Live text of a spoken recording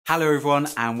Hello everyone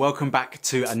and welcome back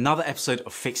to another episode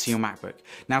of Fixing Your MacBook.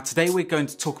 Now today we're going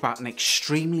to talk about an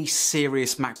extremely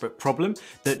serious MacBook problem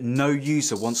that no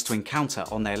user wants to encounter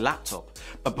on their laptop.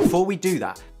 But before we do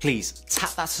that, please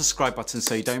tap that subscribe button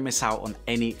so you don't miss out on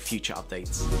any future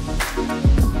updates.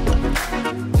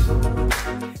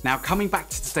 Now coming back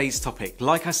to today's topic,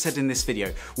 like I said in this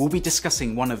video, we'll be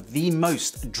discussing one of the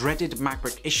most dreaded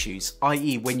MacBook issues,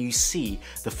 i.e. when you see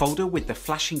the folder with the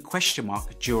flashing question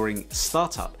mark during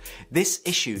startup. This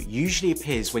issue usually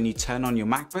appears when you turn on your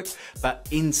MacBook, but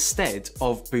instead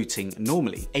of booting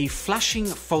normally. A flashing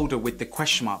folder with the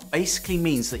question mark basically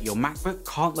means that your MacBook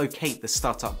can't locate the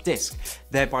startup disk,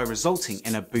 thereby resulting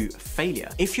in a boot failure.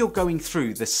 If you're going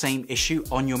through the same issue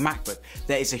on your MacBook,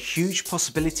 there is a huge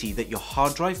possibility that your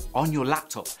hard drive on your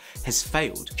laptop has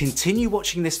failed. Continue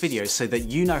watching this video so that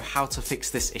you know how to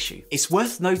fix this issue. It's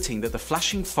worth noting that the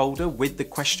flashing folder with the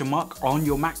question mark on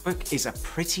your MacBook is a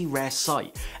pretty rare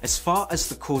sight. As far as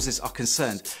the causes are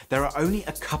concerned, there are only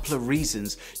a couple of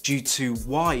reasons due to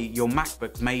why your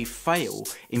MacBook may fail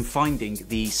in finding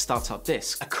the startup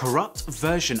disk. A corrupt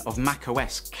version of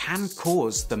macOS can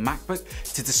cause the MacBook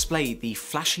to display the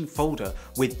flashing folder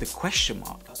with the question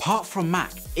mark. Apart from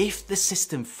Mac, if the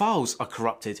system files are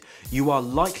corrupted, you are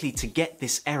likely to get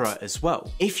this error as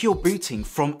well. If you're booting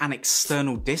from an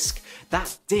external disk,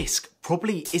 that disk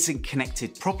probably isn't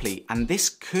connected properly, and this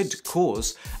could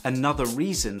cause another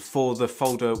reason for the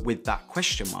folder with that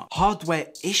question mark. Hardware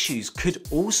issues could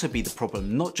also be the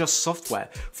problem, not just software.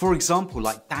 For example,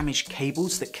 like damaged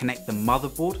cables that connect the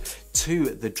motherboard to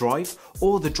the drive,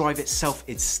 or the drive itself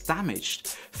is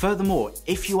damaged. Furthermore,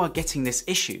 if you are getting this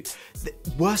issue, the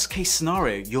worst case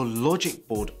scenario, your logic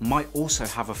board might also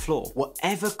have a flaw.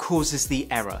 Whatever causes the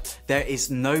error, there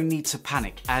is no need to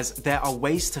panic, as there are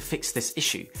ways to fix this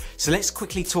issue. So let's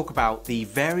quickly talk about the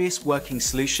various working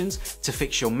solutions to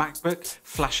fix your MacBook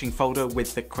flashing folder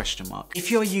with the question mark.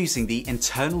 If you're using the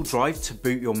internal drive to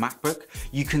boot your MacBook,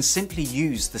 you can simply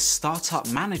use the Startup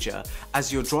Manager,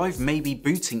 as your drive may be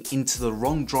booting into the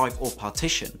wrong drive or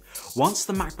partition. Once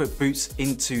the MacBook boots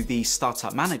into the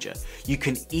Startup Manager, you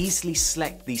can easily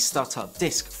select the startup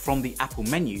disk from the Apple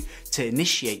menu to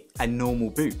initiate a normal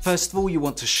boot. First of all, you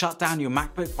want to shut down your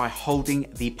MacBook by holding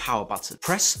the power button.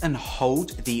 Press and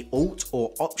hold the Alt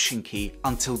or Option key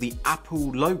until the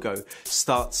Apple logo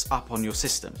starts up on your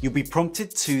system. You'll be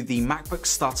prompted to the MacBook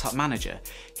Startup Manager.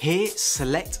 Here,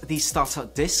 select the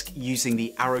startup disk using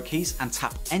the arrow keys and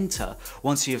tap Enter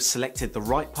once you have selected the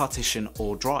right partition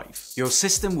or drive. Your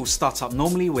system will start up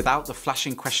normally without the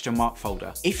flashing question mark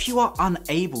folder. If you are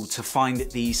unable to find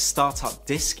the startup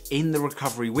disk in the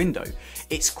recovery window,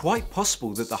 it's quite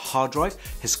possible that the hard drive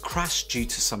has crashed due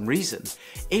to some reason.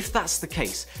 If that's the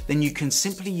case, then you can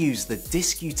simply use the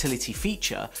Disk Utility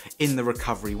feature in the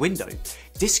recovery window.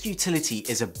 Disk Utility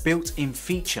is a built-in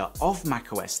feature of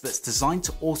macOS that's designed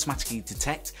to automatically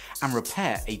detect and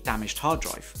repair a damaged hard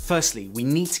drive. Firstly, we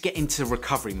need to get into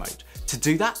recovery mode. To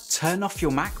do that, turn off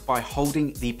your Mac by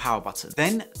holding the power button.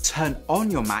 Then turn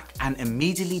on your Mac and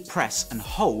immediately press and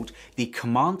hold the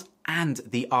Command and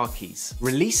the R keys.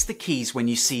 Release the keys when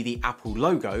you see the Apple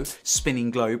logo, spinning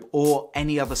globe, or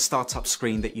any other startup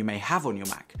screen that you may have on your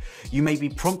Mac. You may be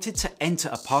prompted to enter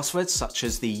a password such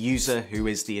as the user who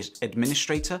is the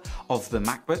administrator of the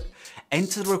MacBook.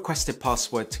 Enter the requested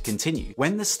password to continue.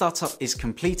 When the startup is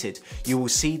completed, you will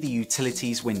see the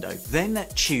Utilities window. Then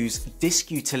choose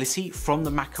Disk Utility from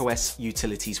the macOS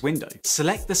Utilities window.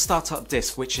 Select the startup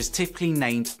disk, which is typically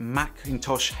named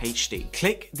Macintosh HD.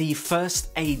 Click the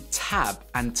First Aid tab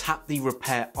and tap the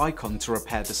repair icon to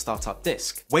repair the startup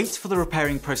disk. Wait for the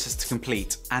repairing process to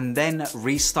complete and then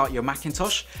restart your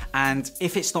Macintosh, and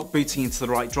if it's not booting into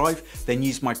the right drive, then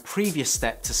use my previous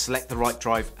step to select the right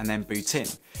drive and then boot in.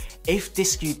 If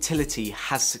Disk Utility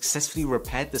has successfully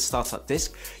repaired the startup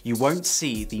disk, you won't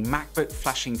see the MacBook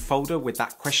flashing folder with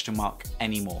that question mark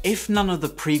anymore. If none of the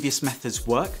previous methods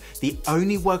work, the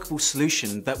only workable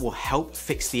solution that will help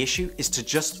fix the issue is to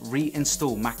just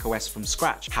reinstall macOS from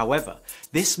scratch. However,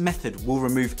 this method will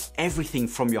remove everything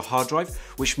from your hard drive,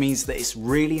 which means that it's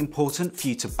really important for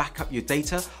you to back up your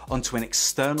data onto an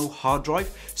external hard drive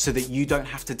so that you don't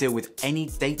have to deal with any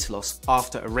data loss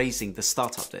after erasing the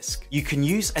startup disk. You can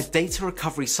use a data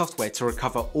recovery software to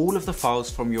recover all of the files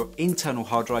from your internal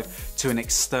hard drive to an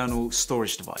external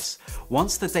storage device.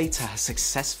 Once the data has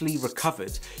successfully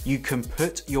recovered, you can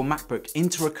put your MacBook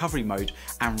into recovery mode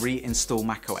and reinstall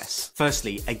macOS.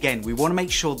 Firstly, again, we want to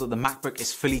make sure that the MacBook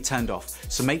is fully turned off,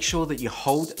 so make sure that you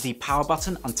hold the power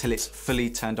button until it's fully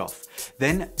turned off.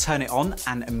 Then turn it on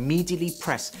and immediately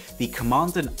press the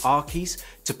Command and R keys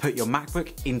to to put your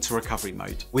MacBook into recovery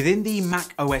mode. Within the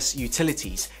macOS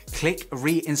utilities, click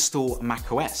Reinstall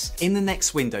macOS. In the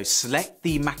next window, select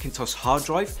the Macintosh hard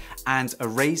drive and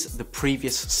erase the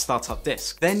previous startup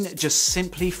disk. Then just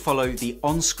simply follow the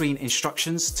on-screen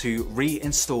instructions to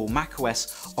reinstall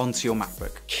macOS onto your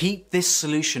MacBook. Keep this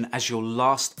solution as your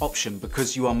last option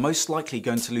because you are most likely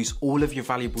going to lose all of your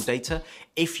valuable data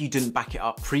if you didn't back it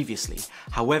up previously.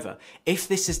 However, if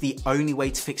this is the only way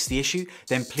to fix the issue,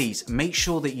 then please make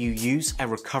sure that you use a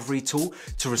recovery tool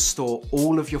to restore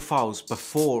all of your files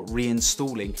before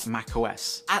reinstalling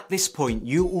macOS. At this point,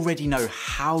 you already know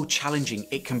how challenging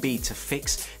it can be to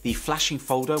fix the flashing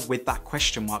folder with that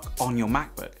question mark on your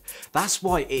MacBook. That's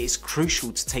why it is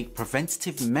crucial to take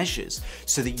preventative measures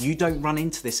so that you don't run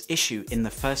into this issue in the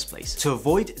first place. To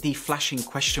avoid the flashing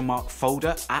question mark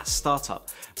folder at startup,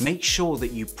 make sure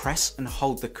that you press and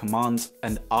hold the Command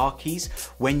and R keys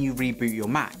when you reboot your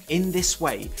Mac. In this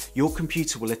way, your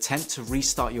computer will attempt to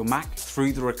restart your Mac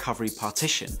through the recovery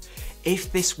partition.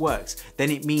 If this works, then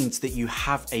it means that you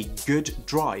have a good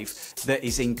drive that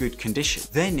is in good condition.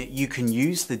 Then you can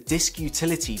use the disk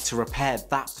utility to repair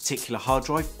that particular hard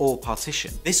drive or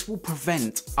partition. This will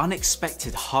prevent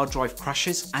unexpected hard drive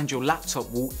crashes and your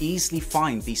laptop will easily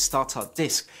find the startup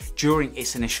disk during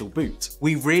its initial boot.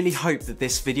 We really hope that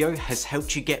this video has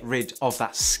helped you get rid of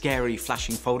that scary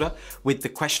flashing folder with the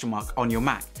question mark on your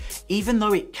Mac. Even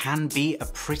though it can be a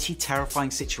pretty terrifying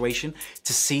situation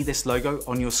to see this logo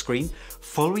on your screen,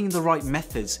 following the right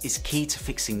methods is key to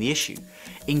fixing the issue.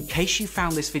 In case you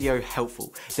found this video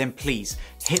helpful, then please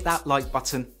hit that like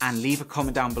button and leave a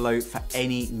comment down below for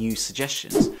any new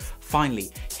suggestions.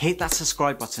 Finally, hit that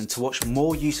subscribe button to watch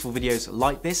more useful videos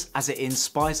like this, as it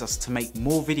inspires us to make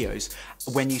more videos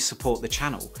when you support the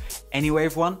channel. Anyway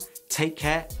everyone, take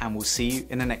care and we'll see you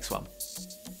in the next one.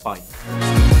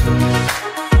 Bye.